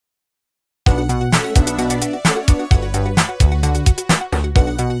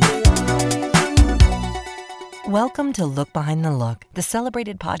Welcome to Look Behind the Look, the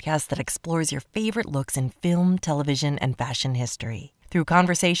celebrated podcast that explores your favorite looks in film, television, and fashion history. Through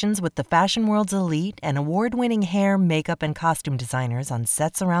conversations with the fashion world's elite and award-winning hair, makeup, and costume designers on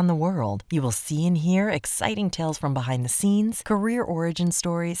sets around the world, you will see and hear exciting tales from behind the scenes, career origin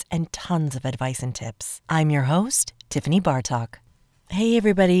stories, and tons of advice and tips. I'm your host, Tiffany Bartok. Hey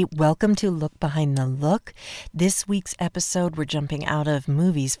everybody, welcome to Look Behind the Look. This week's episode, we're jumping out of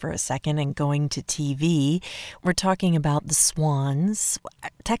movies for a second and going to TV. We're talking about the Swans.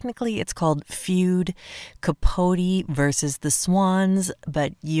 Technically, it's called Feud, Capote versus the Swans,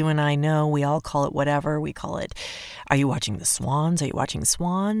 but you and I know we all call it whatever. We call it, are you watching the Swans? Are you watching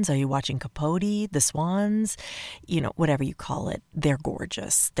Swans? Are you watching Capote? The Swans? You know, whatever you call it. They're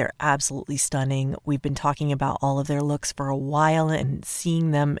gorgeous. They're absolutely stunning. We've been talking about all of their looks for a while and seeing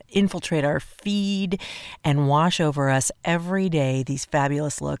them infiltrate our feed and wash over us every day, these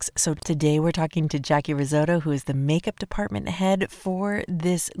fabulous looks. So today we're talking to Jackie Risotto, who is the makeup department head for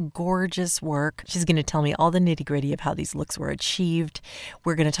this gorgeous work. She's going to tell me all the nitty-gritty of how these looks were achieved.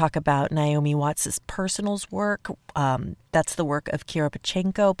 We're going to talk about Naomi Watts' personals work. That's the work of Kira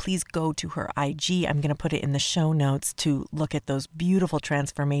Pachenko. Please go to her IG. I'm going to put it in the show notes to look at those beautiful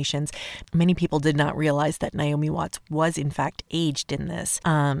transformations. Many people did not realize that Naomi Watts was in fact aged in this.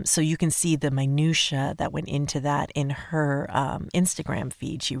 So you can see the minutia that went into that in her Instagram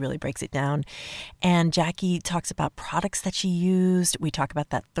feed. She really breaks it down. And Jackie talks about products that she used. We talk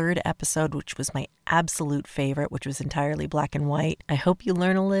about that third episode, which was my absolute favorite, which was entirely black and white. I hope you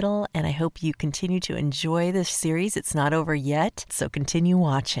learn a little, and I hope you continue to enjoy this series. It's not over yet, so continue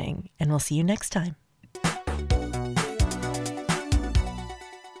watching, and we'll see you next time.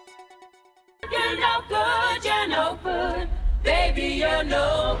 You're no good, you're no good. Baby, you're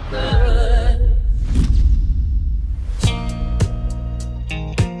no good.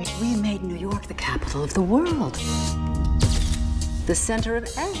 We made New York the capital of the world, the center of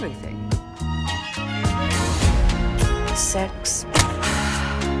everything. Sex,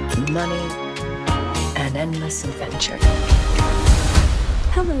 money, and endless adventure.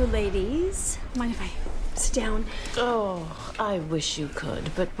 Hello, ladies. Mind if I sit down? Oh, I wish you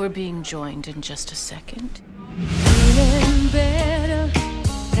could, but we're being joined in just a second.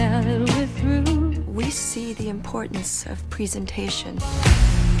 We see the importance of presentation.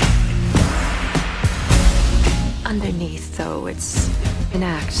 Underneath, though, it's an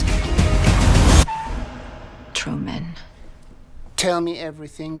act. True men. Tell me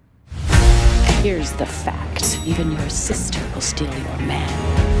everything. Here's the fact. Even your sister will steal your man.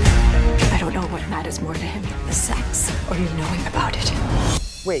 I don't know what matters more to him, the sex or you knowing about it.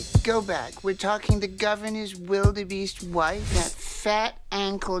 Wait, go back. We're talking the governor's wildebeest wife, that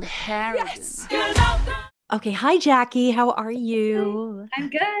fat-ankled harridan. Yes! You're no good. Okay, hi Jackie, how are you? I'm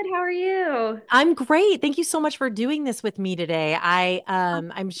good. How are you? I'm great. Thank you so much for doing this with me today.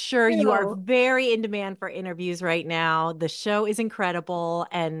 I'm sure you are very in demand for interviews right now. The show is incredible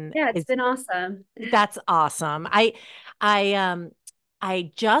and Yeah, it's been awesome. that's awesome.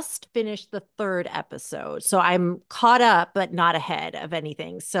 I just finished the third episode, so I'm caught up but not ahead of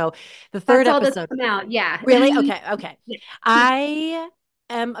anything. So the third That's all episode that's come out. Yeah. really? Okay. Yeah. I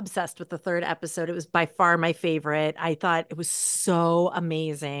am obsessed with the third episode. It was by far my favorite. I thought it was so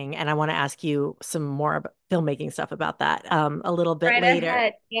amazing. And I want to ask you some more about filmmaking stuff about that a little bit Right later.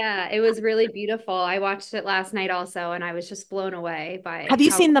 ahead. Yeah, it was really beautiful. I watched it last night also, and I was just blown away by Have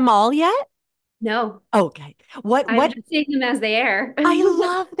you seen them all yet? No. Okay. What I'm just seeing them as they air. I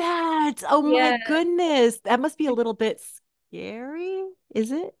love that. Oh Yeah. my goodness. That must be a little bit scary,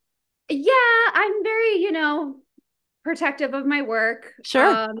 is it? Yeah, I'm very, protective of my work.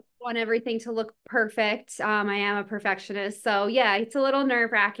 Sure. Want everything to look perfect. I am a perfectionist. So yeah, it's a little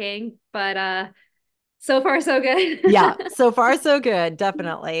nerve-wracking, but so far so good. Yeah, so far so good,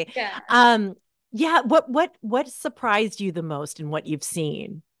 definitely. Yeah. Yeah, what surprised you the most in what you've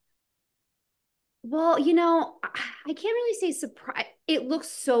seen? Well, I can't really say surprise. It looks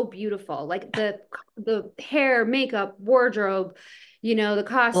so beautiful. Like the hair, makeup, wardrobe, the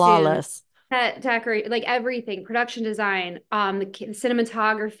costume, Flawless. decorate, like everything, production design, the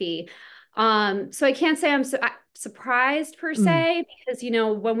cinematography. So I can't say I'm surprised per se, because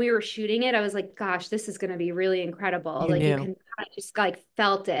when we were shooting it, I was like, gosh, this is going to be really incredible. You like knew. you can kind of just like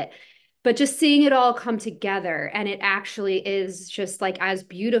felt it. But just seeing it all come together, and it actually is just like as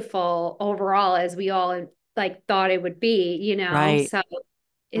beautiful overall as we all like thought it would be, Right. So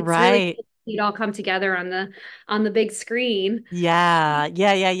it's really Right. cool to see it all come together on the big screen. Yeah.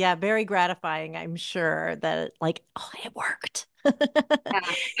 Very gratifying, I'm sure that it worked. Yeah,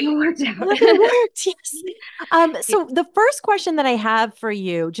 it worked out. It worked, yes. So the first question that I have for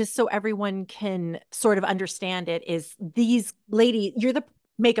you, just so everyone can sort of understand it, is these lady, you're the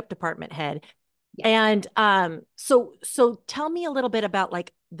makeup department head. Yeah. And so tell me a little bit about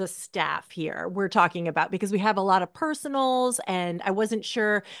like the staff here we're talking about because we have a lot of personals and I wasn't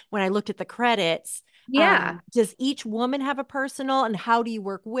sure when I looked at the credits. Yeah. Does each woman have a personal and how do you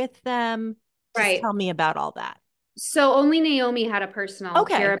work with them? Just Right. tell me about all that. So only Naomi had a personal,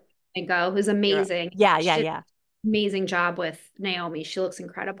 Okay. Kira Go, who's amazing. Yeah, She yeah, did yeah. an amazing job with Naomi. She looks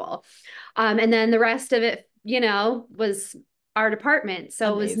incredible. And then the rest of it, was our department.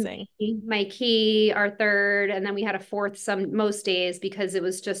 So it was Amazing. me, my key, our third, and then we had a fourth some most days because it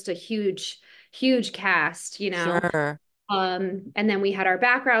was just a huge, huge cast. Sure. And then we had our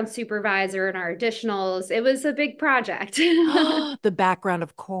background supervisor and our additionals. It was a big project. The background,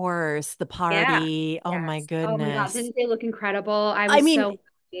 of course, the Yeah. party. Oh my Yes. Oh my God. goodness. Didn't they look incredible? I I was mean, so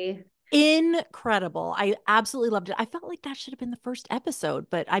happy. incredible. I absolutely loved it. I felt like that should have been the first episode,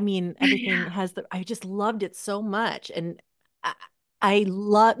 but I mean, everything Yeah. has I just loved it so much. And I, I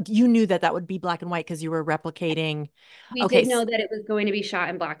loved, you knew that that would be black and white because you were replicating. We Okay. did know that it was going to be shot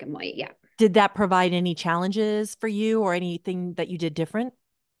in black and white. Yeah. Did that provide any challenges for you or anything that you did different?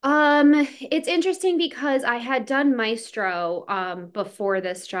 It's interesting because I had done Maestro before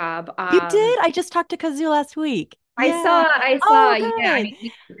this job. You did? I just talked to Kazoo last week. Yeah. I saw, Oh, yeah, I good. mean,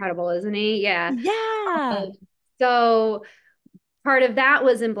 he's incredible, isn't he? Yeah. Yeah. Um, so part of that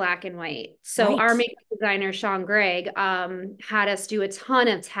was in black and white. So our Right. makeup designer, Sean Gregg, had us do a ton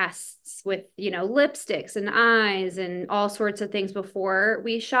of tests with, lipsticks and eyes and all sorts of things before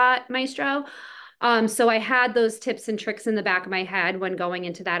we shot Maestro. So I had those tips and tricks in the back of my head when going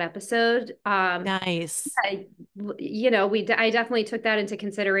into that episode. Nice. I, I definitely took that into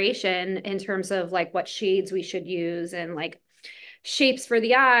consideration in terms of like what shades we should use and like shapes for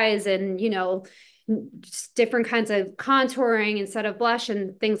the eyes and just different kinds of contouring instead of blush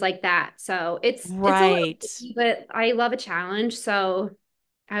and things like that. So it's a little Right. tricky, but I love a challenge, so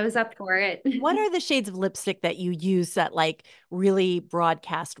I was up for it. What are the shades of lipstick that you use that like really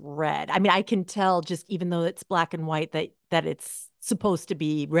broadcast red? I mean, I can tell just even though it's black and white that it's supposed to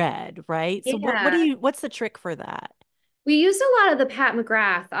be red, right? So Yeah. what's the trick for that? We used a lot of the Pat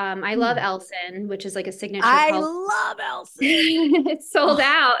McGrath. I love Hmm. Elson, which is like a signature I color. love Elson. It's sold Oh,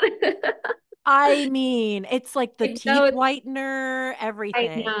 out. I mean, it's like the I know teeth it's whitener,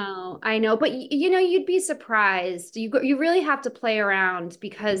 everything. I know, but you'd be surprised. You really have to play around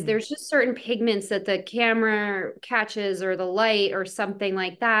because Mhm. there's just certain pigments that the camera catches or the light or something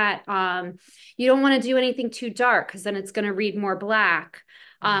like that. You don't want to do anything too dark because then it's going to read more black,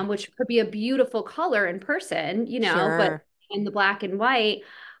 Right. which could be a beautiful color in person, but Sure. in the black and white,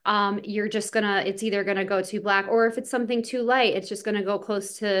 it's either gonna go too black, or if it's something too light, it's just gonna go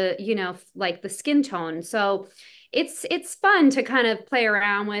close to, like the skin tone. So it's fun to kind of play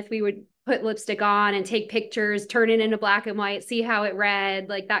around with. We would put lipstick on and take pictures, turn it into black and white, see how it read,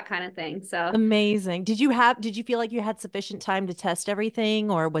 like that kind of thing. So Amazing. Did you feel like you had sufficient time to test everything,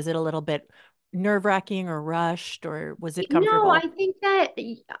 or was it a little bit nerve-wracking or rushed, or was it no, comfortable?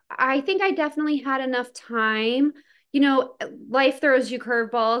 I think I definitely had enough time. Life throws you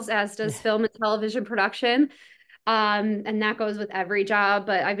curveballs, as does film and television production. And that goes with every job,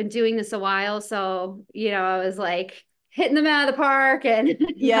 but I've been doing this a while, so I was like hitting them out of the park and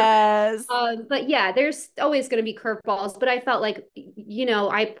Yes. but yeah, there's always going to be curveballs, but I felt like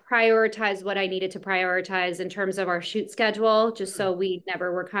I prioritized what I needed to prioritize in terms of our shoot schedule, just so we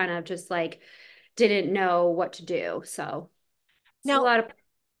never were kind of just like didn't know what to do. So it's a Now, lot of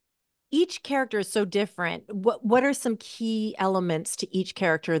each character is so different. What are some key elements to each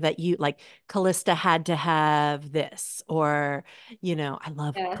character that you like? Callista had to have this, or I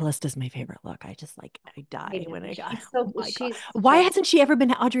love yeah. Callista's my favorite look. I just like I I die know when I got. she's Oh so my God, she's why so hasn't she ever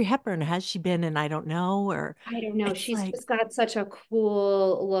been Audrey Hepburn? Has she been? And I don't know. Or I don't know. it's She's like, just got such a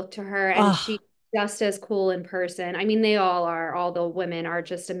cool look to her, and she's oh, just as cool in person. I mean, they all are. All the women are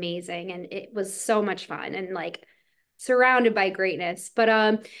just amazing, and it was so much fun and like surrounded by greatness. But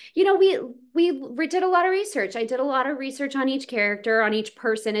we did a lot of research. I did a lot of research on each character, on each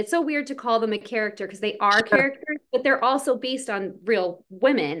person. It's so weird to call them a character because they are sure, characters, but they're also based on real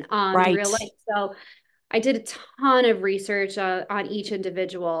women in real life. right. So I did a ton of research on each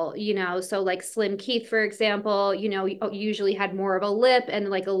individual, so like Slim Keith, for example, usually had more of a lip and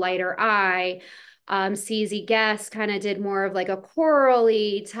like a lighter eye. CZ Guest kind of did more of like a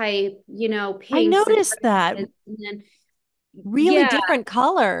corally type, I pinks and noticed that greens. And then, really yeah, different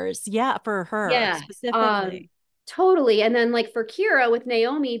colors. Yeah, for her yeah. specifically. Totally. And then like for Kira with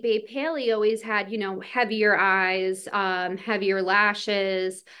Naomi, Babe Paley always had, heavier eyes, heavier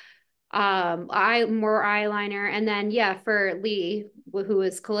lashes, eye more eyeliner. And then yeah, for Lee, who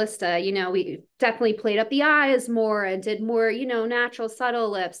was Callista, we definitely played up the eyes more and did more, natural subtle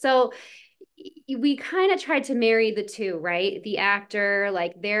lips. So we kind of tried to marry the two, right? The actor,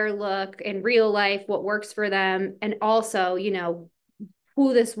 like their look in real life, what works for them, and also,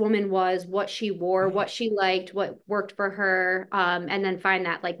 who this woman was, what she wore, Right. what she liked, what worked for her, and then find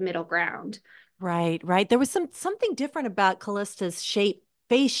that like middle ground. Right, right. There was something different about Callista's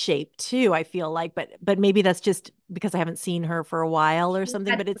face shape too, I feel like, but maybe that's just because I haven't seen her for a while or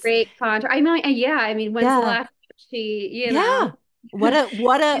something, That's but it's great contrast. I mean, yeah, I mean, when's the yeah. last time she, Yeah. What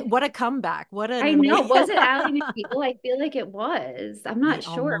a comeback. What an I know, amazing was it Ally McBeal? I feel like it was. I'm I not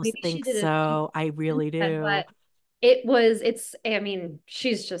sure. almost Maybe she think did a few, so. I really do. but I mean,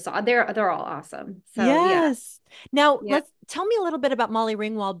 she's just, they're all awesome. So yeah, Yes. Now, yeah. let's tell me a little bit about Molly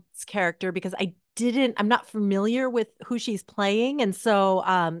Ringwald's character because I'm not familiar with who she's playing. And so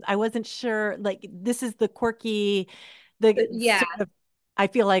I wasn't sure, like, this is the quirky, the But yeah, sort of, I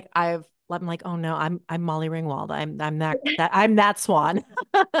feel like I'm like, oh no, I'm Molly Ringwald. I'm that swan.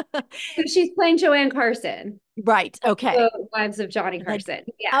 so she's playing Joanne Carson, Right. Okay. the Wives of Johnny Like, Carson.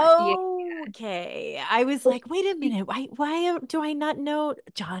 Yeah, yeah. okay. I was like, wait a minute. Why do I not know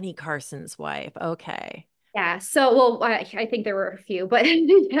Johnny Carson's wife? Okay. Yeah. So, well, I think there were a few, but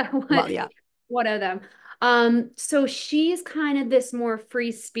yeah, Well, yeah. one of them. So she's kind of this more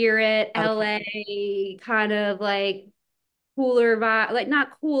free spirit, Okay. LA kind of like cooler vibe, like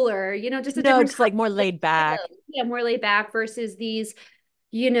not cooler, just a No, different just like more kind laid of back. style. Yeah, more laid back versus these,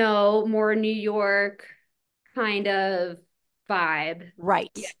 more New York kind of vibe. Yeah.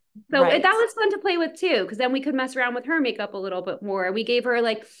 Right. So that Right. was fun to play with too, because then we could mess around with her makeup a little bit more. We gave her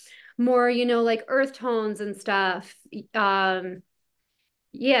like more, like earth tones and stuff. Um,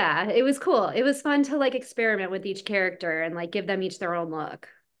 yeah, it was cool. It was fun to like experiment with each character and like give them each their own look.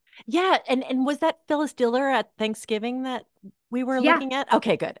 Yeah. And was that Phyllis Diller at Thanksgiving that we were Yeah, looking at?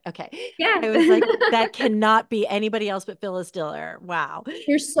 Okay, good. Okay. yeah. I was like, that cannot be anybody else but Phyllis Diller. Wow.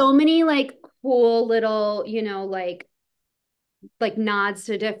 There's so many like cool little, like nods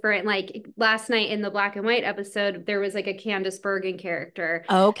to different like last night in the black and white episode there was like a Candace Bergen character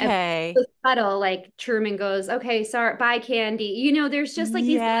and Okay. the subtle like Truman goes okay sorry bye Candy there's just like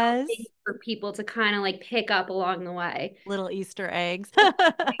these little things Yes. for people to kind of like pick up along the way. Little Easter eggs.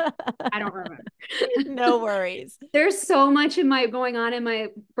 I don't remember. No worries. There's so much in my going on in my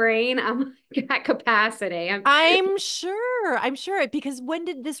brain. I'm like at capacity. I'm I'm sure. I'm sure because when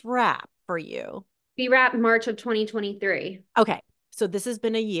did this wrap for you? be wrapped March of 2023. Okay. So this has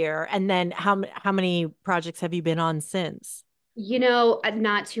been a year. And then how many projects have you been on since?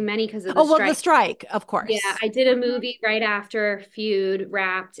 Not too many because of the Oh, well, the strike. strike, of Yeah, course. I did a Mhm. movie right after Feud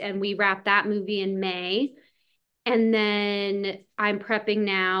wrapped, and we wrapped that movie in May. And then I'm prepping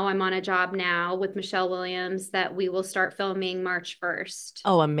now. I'm on a job now with Michelle Williams that we will start filming March 1st.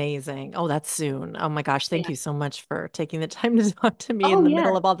 Oh, amazing. Oh, that's soon. Oh my gosh. Thank Yeah. you so much for taking the time to talk to me in Oh the yeah.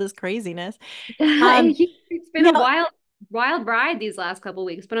 middle of all this craziness. Um, It's been a now wild ride these last couple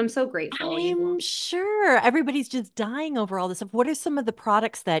weeks, but I'm so grateful. I'm sure everybody's just dying over all this stuff. What are some of the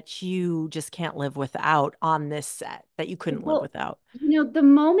products that you just can't live without on this set that you couldn't live Well, without? the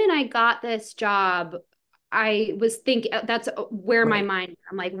moment I got this job, I was thinking that's where my Right. mind.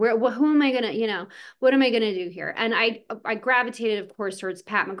 I'm like, who am I gonna, what am I gonna do here? And I gravitated, of course, towards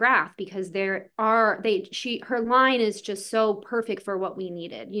Pat McGrath because her line is just so perfect for what we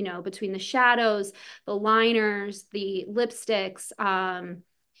needed. Between the shadows, the liners, the lipsticks,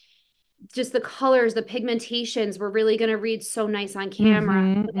 just the colors, the pigmentations were really going to read so nice on camera.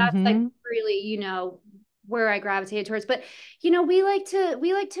 Mm-hmm. But that's like Mm-hmm. really, where I gravitated towards. But we like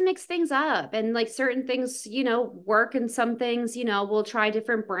to mix things up and like certain things, work and some things, we'll try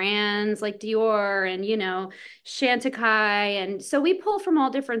different brands like Dior and Chantecaille. And so we pull from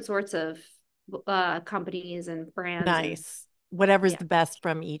all different sorts of companies and brands and Nice. Whatever's yeah. the best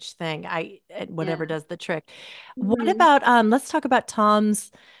from each thing. Whatever Yeah. does the trick. What Mhm. about let's talk about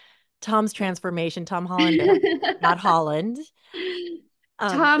Tom's transformation, Tom Hollander, not Holland.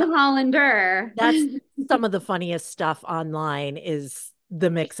 Tom Th Hollander. that's some of the funniest stuff online is the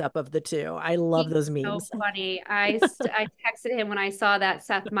mix up of the two. I love He's those so memes. funny. I texted him when I saw that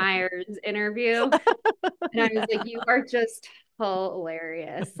Seth Meyers interview, and I was like, "You are just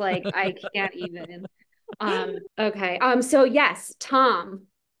hilarious. Like I can't even." Okay. So yes, Tom.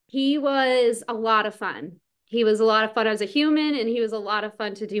 He was a lot of fun. He was a lot of fun as a human, and he was a lot of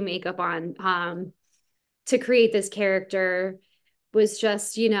fun to do makeup on. To create this character. was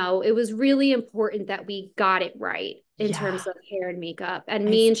just, it was really important that we got it right in Yeah. terms of hair and makeup. And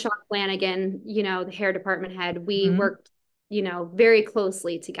I, me s- and Sean Flanagan, the hair department head, we Mhm. worked, very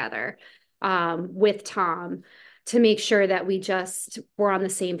closely together with Tom to make sure that we just were on the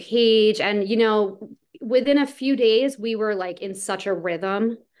same page. And, within a few days, we were like in such a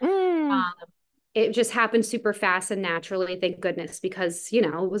rhythm. Mm. It just happened super fast and naturally, thank goodness, because,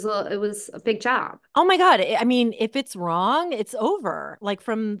 it was a big job. Oh my God. I mean, if it's wrong, it's over, like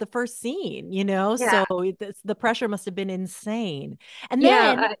from the first scene, you know? Yeah. So the pressure must have been insane. And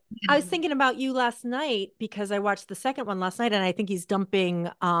Yeah. then I was thinking about you last night because I watched the second one last night and I think he's dumping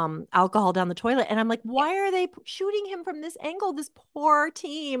alcohol down the toilet. And I'm like, why are they shooting him from this angle? This poor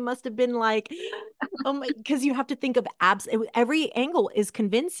team must have been like, oh my, because you have to think of every angle is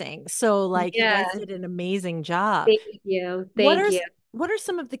convincing. So like you guys Yeah. did an amazing job. Thank you. What Thank are you. what are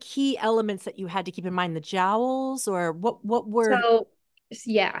some of the key elements that you had to keep in mind? The jowls or what were So,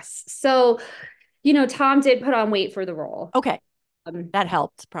 yes. So, Tom did put on weight for the role. okay, Um, that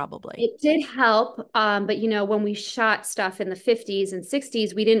helped probably. it did help. But when we shot stuff in the 50s and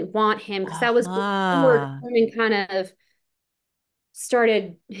 60s, we didn't want him because that was before Uh-huh. Truman kind of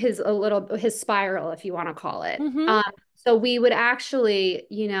started his spiral, if you want to call it. Mm-hmm. So we would actually,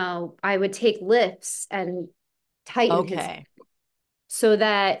 I would take lifts and tighten his Okay. so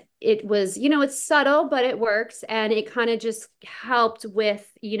that it was, it's subtle, but it works. And it kind of just helped with,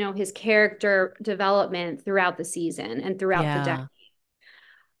 his character development throughout the season and throughout the deck. Yeah.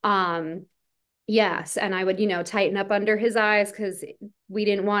 Um, yes. And I would, tighten up under his eyes because we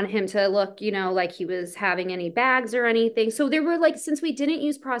didn't want him to look, like he was having any bags or anything. So there were like, since we didn't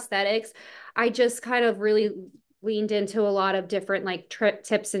use prosthetics, I just kind of really leaned into a lot of different like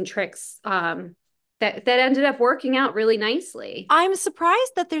tips and tricks that ended up working out really nicely. I'm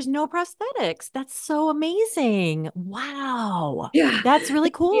surprised that there's no prosthetics. That's so amazing. Wow. Yeah. That's really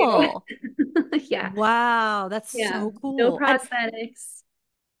Thank you. cool. Yeah. Wow, that's Yeah. so No cool. prosthetics.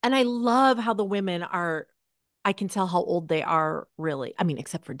 And I love how the women are, I can tell how old they are really. I mean,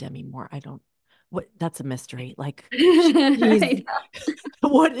 except for Demi Moore. I don't what that's a mystery. Like she's I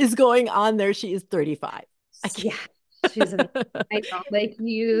what is going on there? She is 35. I Yeah. can't. She's amazing. I know. Like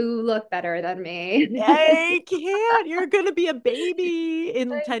you look better than me. I can't. You're gonna be a baby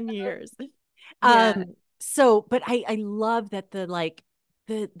in 10 years. Yeah. So but I love that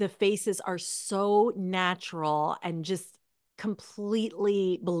the faces are so natural and just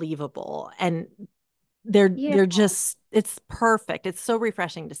completely believable. And Yeah. they're just it's perfect. It's so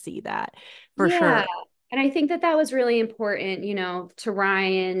refreshing to see that for Yeah. sure. And I think that that was really important, to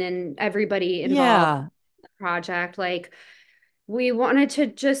Ryan and everybody involved Yeah. in the project. Like, we wanted to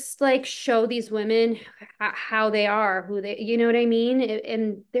just like show these women how they are, who they, you know what I mean?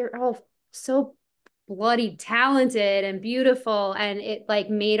 And they're all so bloody talented and beautiful. And it like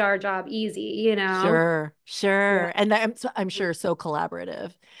made our job easy. Sure. Yeah. Sure. And I'm sure so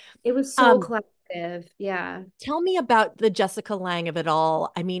collaborative. It was so Um, collaborative. Yeah. tell me about the Jessica Lange of it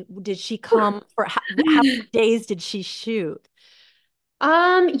all. I mean, did she come for how many days did she shoot?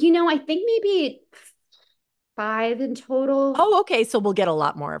 I think maybe five in total. Oh, okay. So we'll get a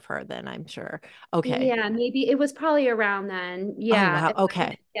lot more of her then, I'm sure. Okay. Yeah, maybe it was probably around then. Oh, Yeah. wow.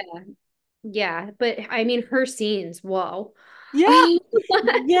 Okay. Yeah. Yeah. But I mean, her scenes, whoa. Yeah.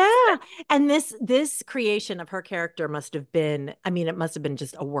 Yeah. And this creation of her character must have been, I mean, it must have been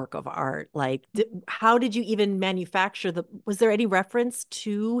just a work of art. Like, how did you even manufacture was there any reference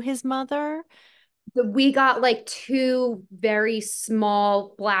to his mother? We got like two very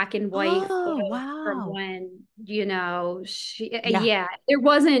small black and white Oh, photos from wow. when, Yeah, yeah, there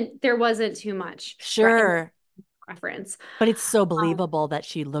wasn't too much sure. reference. But it's so Um, believable that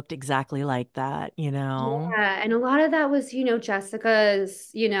she looked exactly like that, you know? yeah, and a lot of that was,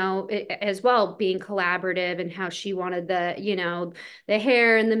 Jessica's, as well being collaborative and how she wanted the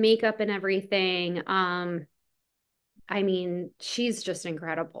hair and the makeup and everything. I mean, she's just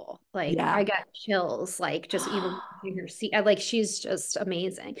incredible. Like, Yeah. I got chills, like, just even watching her see, like, she's just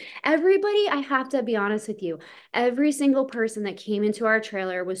amazing. Everybody, I have to be honest with you, every single person that came into our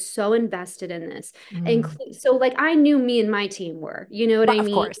trailer was so invested in this. Mm. So, like, I knew me and my team were, you know what But I of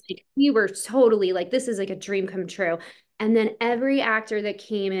mean? course. Like, we were totally like, this is like a dream come true. And then every actor that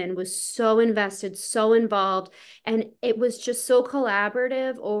came in was so invested, so involved, and it was just so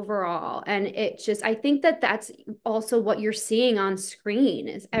collaborative overall. And I think that that's also what you're seeing on screen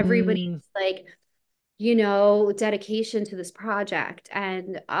is everybody's Mm. like, dedication to this project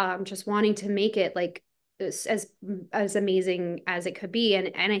and just wanting to make it like as amazing as it could be.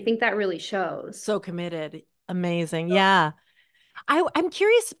 And I think that really shows. So committed. Amazing. Yeah. I'm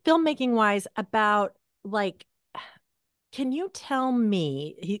curious filmmaking wise about like can you tell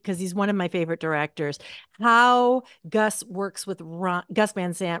me, because he's one of my favorite directors, how Gus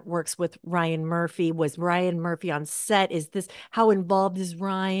Van Sant works with Ryan Murphy? Was Ryan Murphy on set? Is this how involved is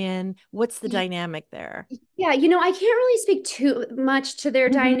Ryan? What's the dynamic there? Yeah, I can't really speak too much to their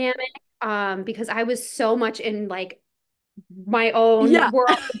Mhm. dynamic because I was so much in like my own Yeah.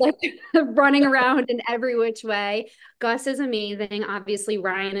 world, like running around in every which way. Gus is amazing. Obviously,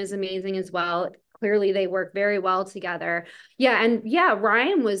 Ryan is amazing as well. Clearly, they work very well together. Yeah, and yeah,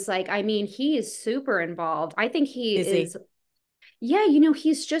 Ryan was like, I mean, he is super involved. I think he Is he? is yeah,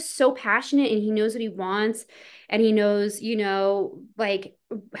 he's just so passionate and he knows what he wants and he knows, like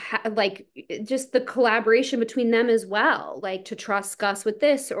just the collaboration between them as well, like to trust Gus with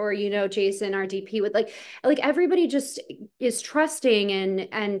this or Jason our DP with like everybody just is trusting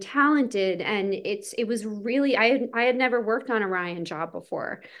and talented and it was really I had never worked on a Ryan job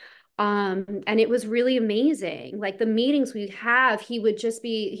before. And it was really amazing. Like the meetings we'd have, he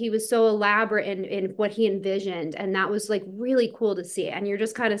was so elaborate in what he envisioned. And that was like really cool to see. And you're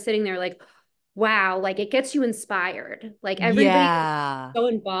just kind of sitting there like, wow, like it gets you inspired. Like everybody was Yeah. so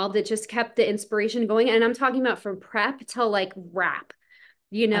involved. It just kept the inspiration going. And I'm talking about from prep till like wrap,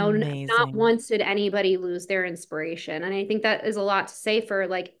 not Amazing. once did anybody lose their inspiration. And I think that is a lot to say for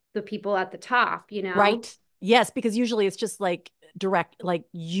like the people at the top. Right. Yes, because usually it's just like direct, like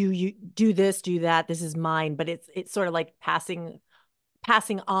you do this, do that. This is mine, but it's sort of like passing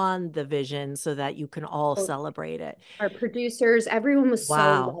on the vision so that you can all celebrate it. Our producers, everyone was so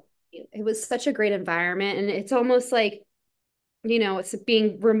Wow. lovely. It was such a great environment. And it's almost like, it's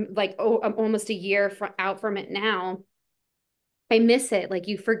being like almost a year out from it now. I miss it. Like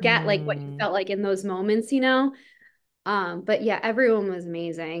you forget like what you Mm. felt like in those moments. But yeah, everyone was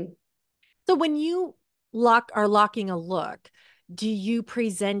amazing. So when you are locking a look, do you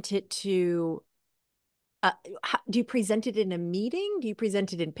present it to do you present it in a meeting? Do you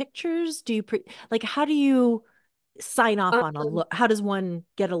present it in pictures? Like how do you sign off on a Um, look? How does one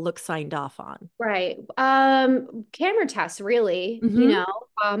get a look signed off on? right. Camera tests, really, Hmm.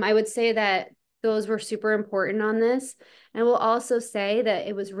 I would say that those were super important on this. And I will also say that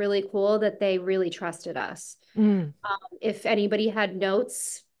it was really cool that they really trusted us. Mm, If anybody had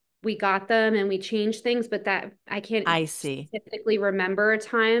notes, we got them and we changed things, but that I can't I see. specifically remember a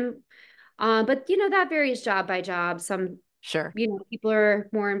time. But that varies job by job. Some, Sure. people are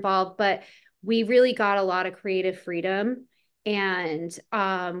more involved, but we really got a lot of creative freedom. And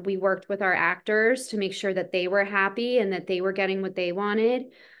we worked with our actors to make sure that they were happy and that they were getting what they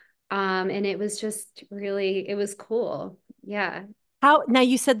wanted. And it was just really, it was cool. Yeah. How now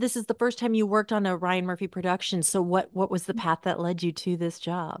you said this is the first time you worked on a Ryan Murphy production. So what was the path that led you to this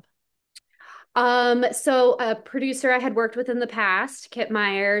job? So a producer I had worked with in the past, Kip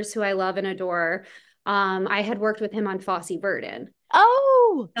Myers, who I love and adore, I had worked with him on Fosse Verdon.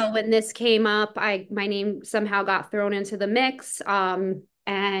 Oh. So when this came up, my name somehow got thrown into the mix.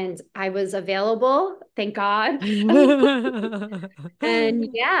 And I was available, thank God. And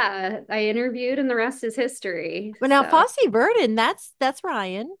yeah, I interviewed and the rest is history. But now So Fosse Verdon, that's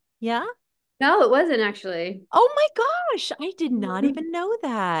Ryan. Yeah. no, it wasn't actually. Oh my gosh, I did not Mhm. even know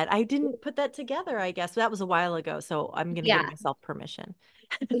that. I didn't put that together, I guess. That was a while ago, so I'm going to give Yeah, myself permission.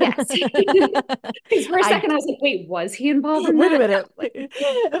 yes. Because for a I second I was like, wait, was he involved in wait a that?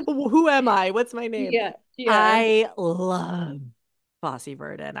 minute. Who am I? What's my name? Yeah, yeah. I love Fosse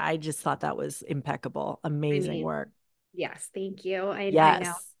Verdon. I just thought that was impeccable. I Amazing mean, work. yes, thank you. I know.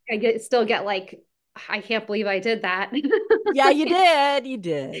 Yes. Still get like, I can't believe I did that. Yeah, you did. You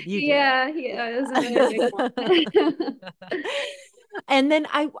did. You did. Yeah, yeah, it was another big one. And then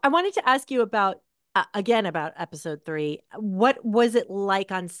I wanted to ask you about again about episode 3. What was it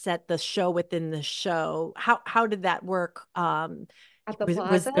like on set, the show within the show? How did that work? At the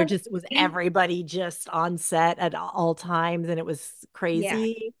Was there plaza. just was everybody just on set at all times and it was Yeah,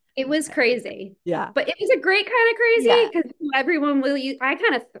 crazy? it was crazy. Yeah. But it was a great kind of crazy Yeah. because everyone will use,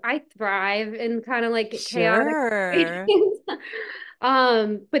 I thrive in kind of like chaotic Sure. situations.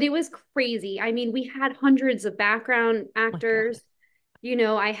 But it was crazy. I mean, we had hundreds of background Oh my God. actors.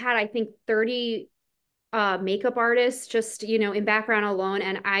 I had, I think, 30 makeup artists just, in background alone.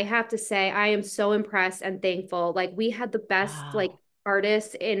 And I have to say, I am so impressed and thankful. Like we had the best like Wow.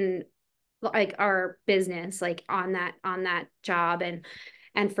 artists in like our business, like on that job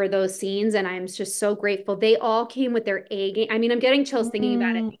and for those scenes. And I'm just so grateful. They all came with their A game. I mean, I'm getting chills thinking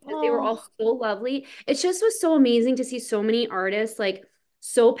about it because they were all Oh, so lovely. It just was so amazing to see so many artists like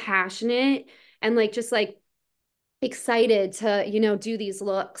so passionate and like just like excited to, do these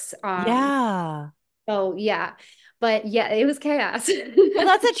looks. yeah. So yeah. But yeah, it was chaos. Well,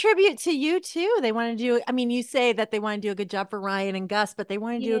 that's a tribute to you too. They want to do, I mean, you say that they want to do a good job for Ryan and Gus, but they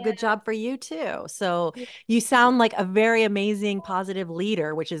want to do a Yeah. good job for you too. So you sound like a very amazing, positive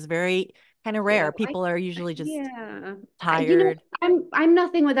leader, which is very kind of Yeah. rare. People are usually just Yeah. You know, tired. I'm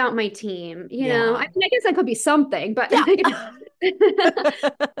nothing without my team, you know. I Yeah. mean, I guess I could be something, but Yeah.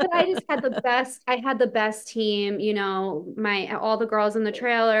 but I just had the best team, you know, my all the girls in the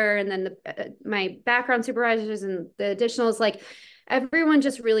trailer and then my background supervisors and the additionals, like everyone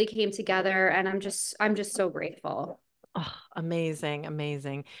just really came together and I'm just so grateful. Oh, amazing,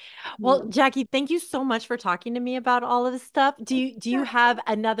 amazing. Well, Mm. Jackie, thank you so much for talking to me about all of this stuff. Do you have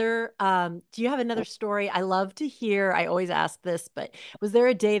another story? I love to hear. I always ask this, but was there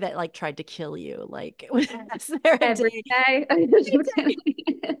a day that like tried to kill you? Like was there a Every day? day.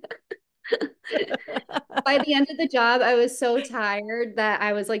 By the end of the job, I was so tired that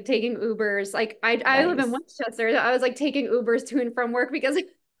I was like taking Ubers. Like I live in Nice. Westchester. I was like taking Ubers to and from work because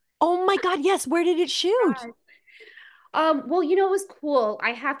Oh my God, yes. Where did it shoot? well, you know, it was cool.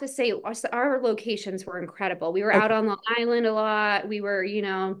 I have to say our locations were incredible. We were out Okay. on Long Island a lot. We were, you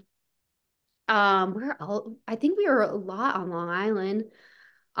know, I think we were a lot on Long Island.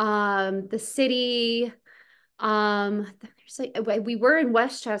 The city, there's like we were in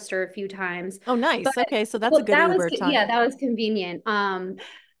Westchester a few times, Oh, but nice. Okay, so that's a well, good Uber time. yeah, that was convenient.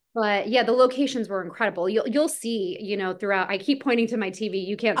 But yeah, the locations were incredible. You'll see, you know, throughout. I keep pointing to my TV.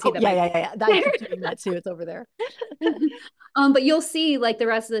 You can't see Oh, that yeah, my yeah, yeah, yeah. I keep doing that too. It's over there. But you'll see like the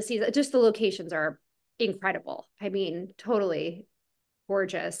rest of the season, just the locations are incredible. I mean, totally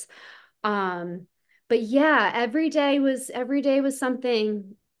gorgeous. Um, but yeah, every day was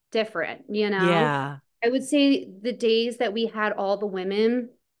something different, you know. Yeah. I would say the days that we had all the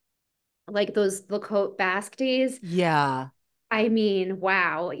women, like those Lacote Basque days, Yeah. I mean,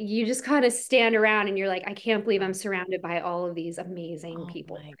 wow, you just kind of stand around and you're like, I can't believe I'm surrounded by all of these amazing Oh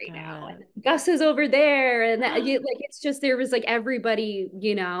people my right now. God. And Gus is over there, and like it's just there was like everybody,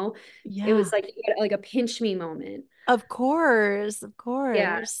 you know, it was Yeah. like a pinch me moment. Of course. Of Yeah,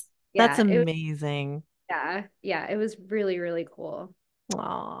 course. That's yeah, it was amazing. yeah, it was really really cool.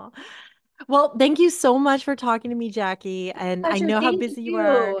 Aw. Well, thank you so much for talking to me, Jackie. And I Pleasure, know how thank busy you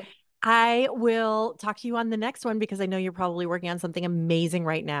are. you. I will talk to you on the next one because I know you're probably working on something amazing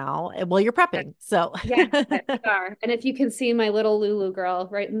right now. Well, you're prepping. So, Yeah, yeah, we are. And if you can see my little Lulu girl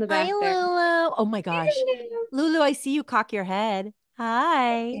right in the hi, back there. Lulu. Oh my gosh. Lulu, I see you cock your head.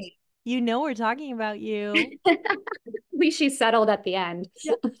 Hi. You know we're talking about you. At least she settled at the end.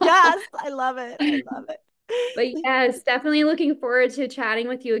 Yeah. Yes, I love it. I love it. But yes, definitely looking forward to chatting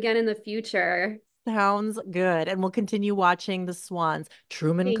with you again in the future. Sounds good. And we'll continue watching the Swans.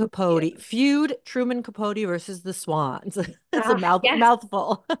 Truman Thank you. Capote. Feud Truman Capote versus the Swans. It's a Ah, yes,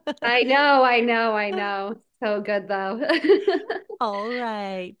 mouthful. I know. So good though. All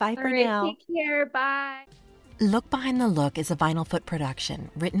right. Bye All for right, now. take care. Bye. Look Behind the Look is a Vinyl Foot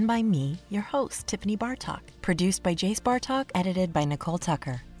production, written by me, your host, Tiffany Bartok, produced by Jace Bartok, edited by Nicole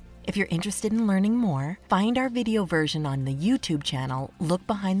Tucker. If you're interested in learning more, find our video version on the YouTube channel Look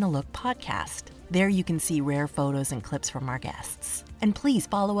Behind the Look podcast. There you can see rare photos and clips from our guests. And please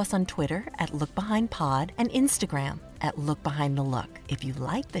follow us on Twitter at LookBehindPod and Instagram at LookBehindTheLook. If you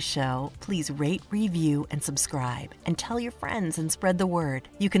like the show, please rate, review, and subscribe. And tell your friends and spread the word.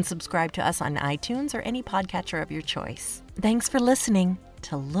 You can subscribe to us on iTunes or any podcatcher of your choice. Thanks for listening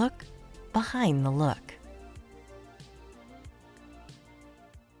to Look Behind the Look.